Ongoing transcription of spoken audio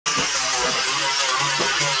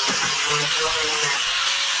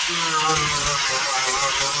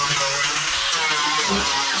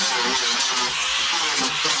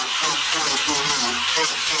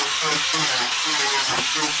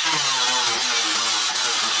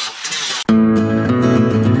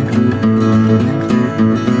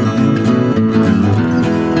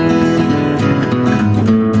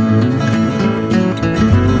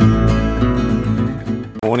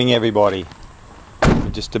Morning everybody. We're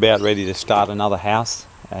just about ready to start another house,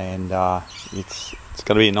 and it's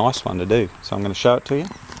going to be a nice one to do, so I'm going to show it to you.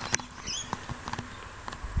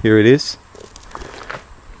 Here it is.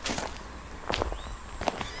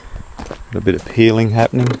 Got a bit of peeling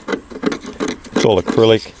happening. It's all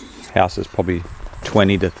acrylic. House is probably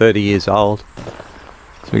 20 to 30 years old,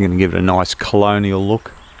 so we're going to give it a nice colonial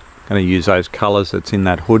look. Going to use those colours that's in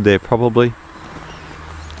that hood there probably.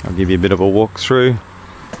 I'll give you a bit of a walk through.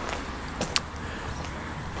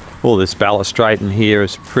 All this ballastrading here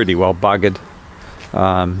is pretty well buggered,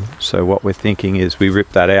 so what we're thinking is we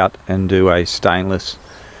rip that out and do a stainless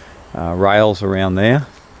rails around there.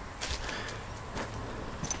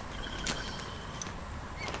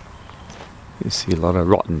 You see a lot of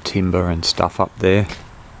rotten timber and stuff up there.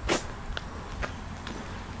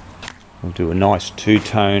 We'll do a nice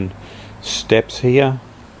two-tone steps here.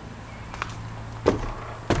 You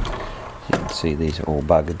can see these are all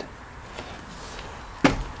buggered.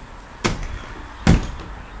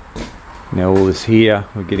 Now all this here,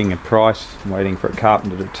 we're getting a price. I'm waiting for a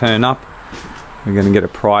carpenter to turn up. We're going to get a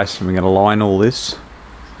price and we're going to line all this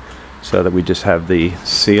so that we just have the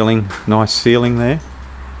ceiling, nice ceiling there.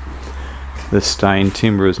 The stained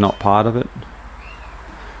timber is not part of it.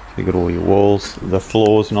 So you've got all your walls, the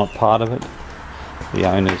floor's not part of it. The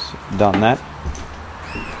owner's done that.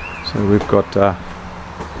 So we've got,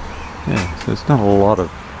 yeah, so there's not a lot of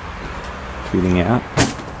fitting out.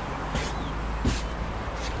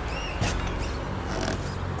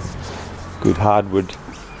 Good hardwood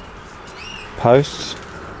posts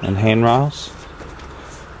and handrails.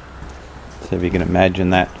 So if you can imagine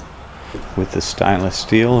that with the stainless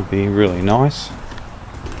steel, it'd be really nice.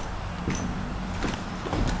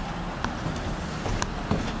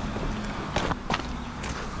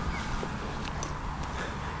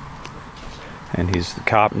 And here's the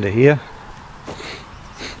carpenter here.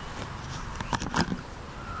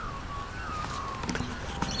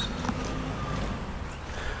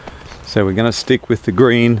 So we're going to stick with the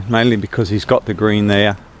green, mainly because he's got the green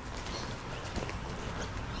there.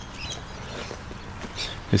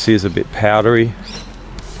 This is a bit powdery.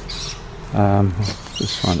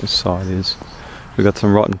 This side is. We've got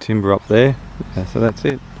some rotten timber up there. Yeah, so that's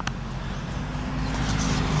it.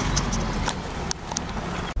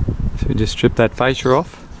 So we just strip that fascia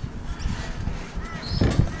off.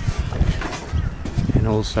 And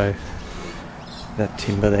also that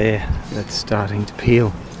timber there, that's starting to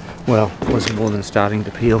peel. Well, it wasn't more than starting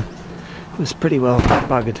to peel. It was pretty well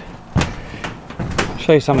buggered. I'll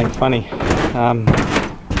show you something funny.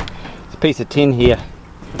 It's a piece of tin here,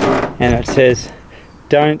 and it says,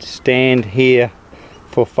 "Don't stand here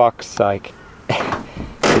for fuck's sake."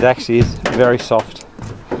 It actually is very soft.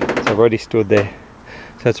 So I've already stood there.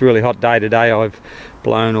 So it's a really hot day today. I've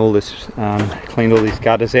blown all this, cleaned all these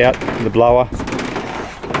gutters out with the blower.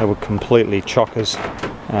 They were completely chockers.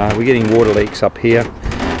 We're getting water leaks up here.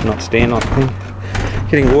 Not stand on thing.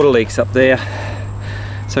 Getting water leaks up there,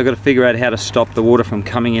 so I've got to figure out how to stop the water from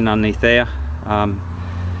coming in underneath there.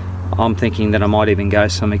 I'm thinking that I might even go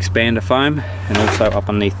some expander foam, and also up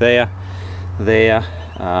underneath there,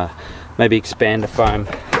 maybe expander foam,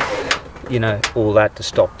 you know, all that to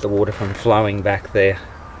stop the water from flowing back there.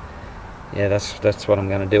 Yeah, that's what I'm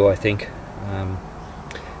going to do, I think,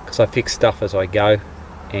 because I fix stuff as I go,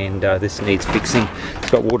 and this needs fixing. It's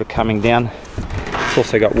got water coming down. It's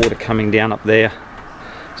also got water coming down up there,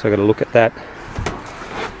 so I've got to look at that.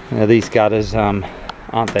 Now these gutters aren't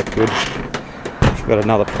that good. I've got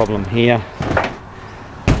another problem here.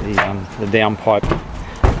 The downpipe,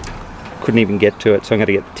 couldn't even get to it, so I'm going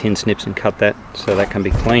to get the tin snips and cut that so that can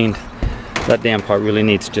be cleaned. That downpipe really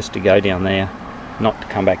needs just to go down there, not to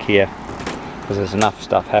come back here, because there's enough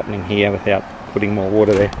stuff happening here without putting more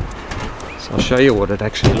water there. So I'll show you what it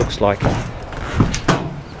actually looks like.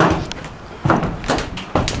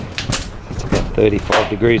 35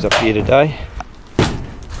 degrees up here today,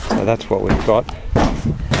 so that's what we've got.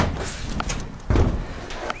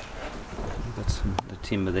 The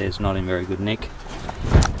timber there is not in very good nick.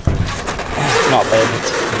 It's not lead,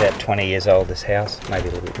 it's about 20 years old, this house, maybe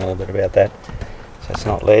a little bit more, but about that. So it's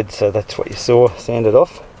not lead, so that's what you saw, sanded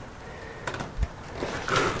off.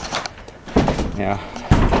 Now,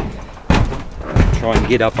 try and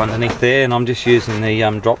get up underneath there, and I'm just using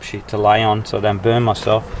the drop sheet to lay on so I don't burn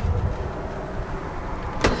myself.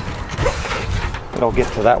 But I'll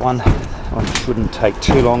get to that one. It shouldn't take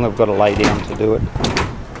too long. I've got to lay down to do it.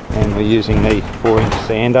 And we're using the 4-inch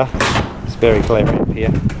sander. It's very clever up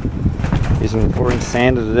here. Using the 4-inch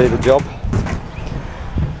sander to do the job.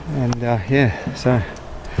 And yeah, so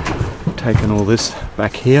taking all this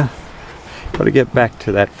back here. Got to get back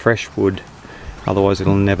to that fresh wood, otherwise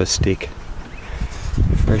it'll never stick.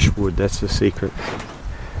 Fresh wood, that's the secret.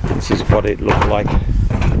 This is what it looked like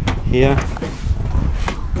here.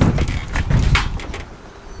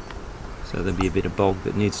 So there'll be a bit of bog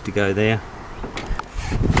that needs to go there.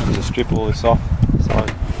 To strip all this off. So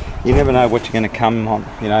you never know what you're going to come on,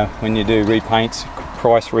 you know, when you do repaints,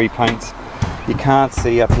 price repaints. You can't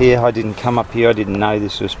see up here. I didn't come up here, I didn't know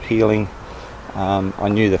this was peeling. I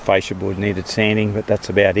knew the fascia board needed sanding, but that's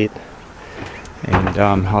about it. And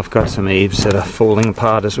I've got some eaves that are falling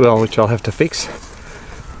apart as well, which I'll have to fix.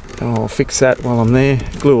 I'll fix that while I'm there,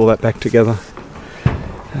 glue all that back together.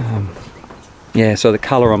 Yeah, so the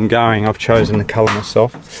colour I've chosen the colour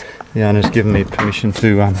myself. The owner's given me permission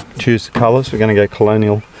to choose the colours. We're going to go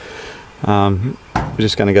colonial. We're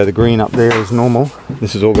just going to go the green up there as normal.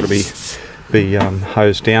 This is all going to be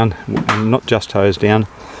hosed down, not just hosed down,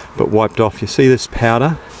 but wiped off. You see this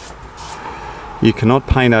powder? You cannot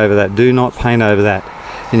paint over that. Do not paint over that.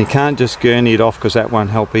 And you can't just gurney it off, because that won't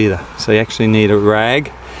help either. So you actually need a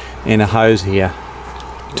rag and a hose here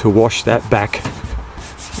to wash that back.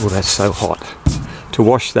 Oh, that's so hot. To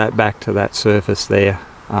wash that back to that surface there,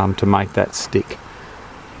 to make that stick.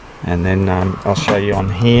 And then I'll show you on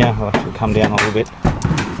here. I'll actually come down a little bit.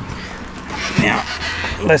 Now,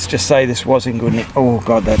 let's just say this was in good nick. Oh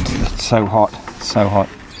God, that's so hot, so hot.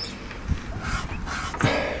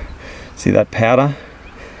 See that powder?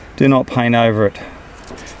 Do not paint over it.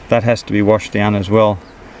 That has to be washed down as well.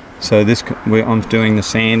 So this, I'm doing the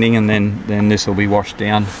sanding, and then this will be washed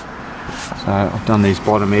down. So I've done these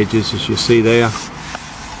bottom edges, as you see there.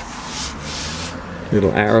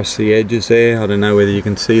 Little arrows, the edges there. I don't know whether you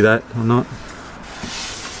can see that or not.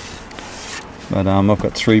 But I've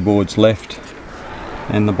got 3 boards left,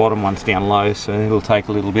 and the bottom one's down low, so it'll take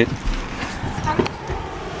a little bit.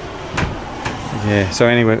 Yeah, so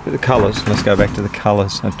anyway, the colours, let's go back to the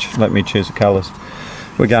colours. Let me choose the colours.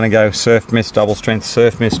 We're going to go surf mist, double strength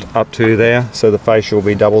surf mist up to there, so the fascia will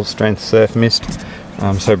be double strength surf mist.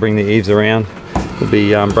 So bring the eaves around. It'll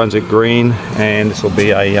be Brunswick green, and this will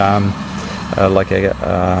be a like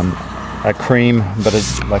a cream, but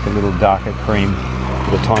it's like a little darker cream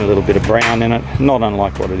with a tiny little bit of brown in it, not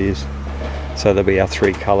unlike what it is. So there'll be our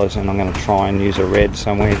 3 colours, and I'm going to try and use a red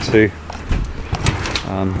somewhere too.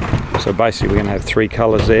 So basically we're going to have 3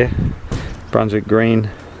 colours there: Brunswick green,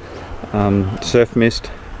 surf mist,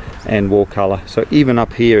 and wall colour. So even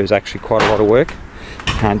up here is actually quite a lot of work.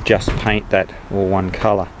 You can't just paint that all one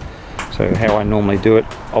colour. So how I normally do it,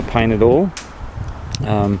 I'll paint it all,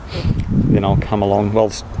 then I'll come along. Well,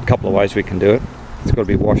 there's a couple of ways we can do it. It's got to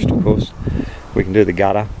be washed, of course. We can do the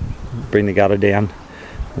gutter, bring the gutter down,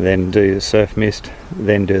 then do the surf mist,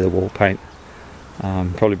 then do the wall paint.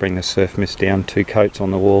 Probably bring the surf mist down, 2 coats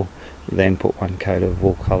on the wall, then put 1 coat of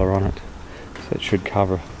wall colour on it. So it should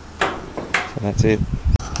cover. So that's it.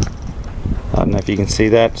 I don't know if you can see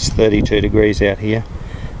that, it's 32 degrees out here,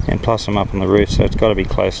 and plus I'm up on the roof, so it's got to be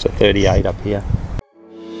close to 38 up here.